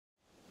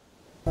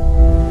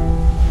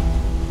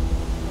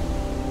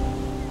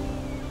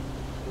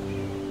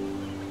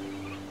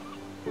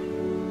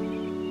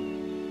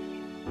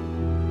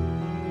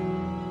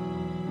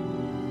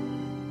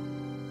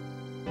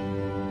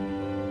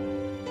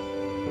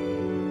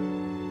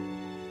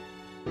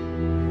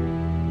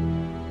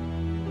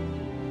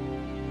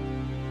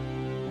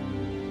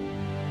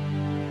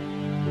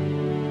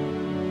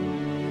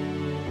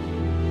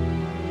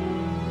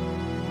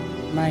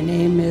My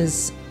name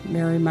is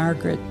Mary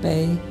Margaret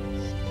Bay.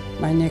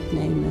 My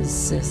nickname is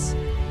Sis.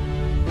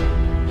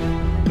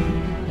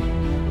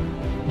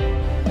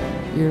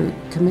 You're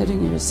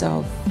committing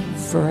yourself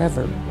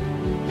forever.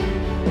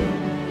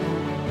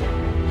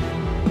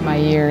 My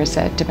years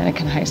at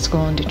Dominican High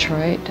School in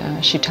Detroit,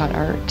 she taught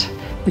art.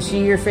 Was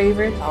she your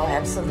favorite? Oh,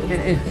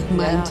 absolutely.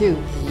 Mine too.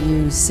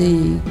 You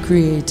see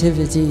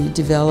creativity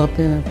develop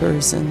in a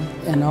person,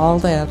 and all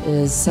that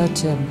is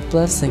such a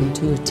blessing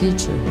to a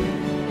teacher.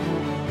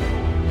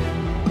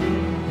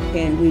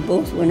 And we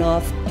both went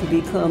off to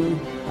become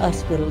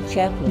hospital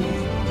chaplains.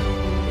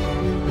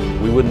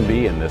 We wouldn't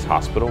be in this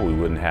hospital, we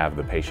wouldn't have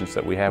the patients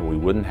that we have, we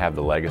wouldn't have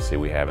the legacy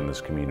we have in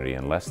this community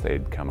unless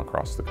they'd come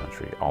across the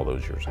country all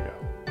those years ago.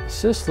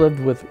 Sis lived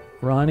with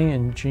Ronnie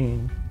and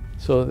Jean,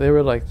 so they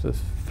were like the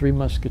three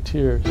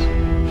musketeers.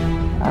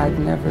 I've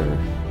never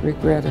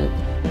regretted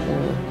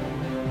the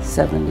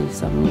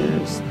 70-some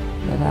years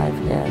that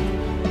I've had.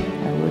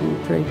 I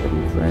wouldn't trade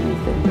them for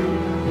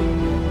anything.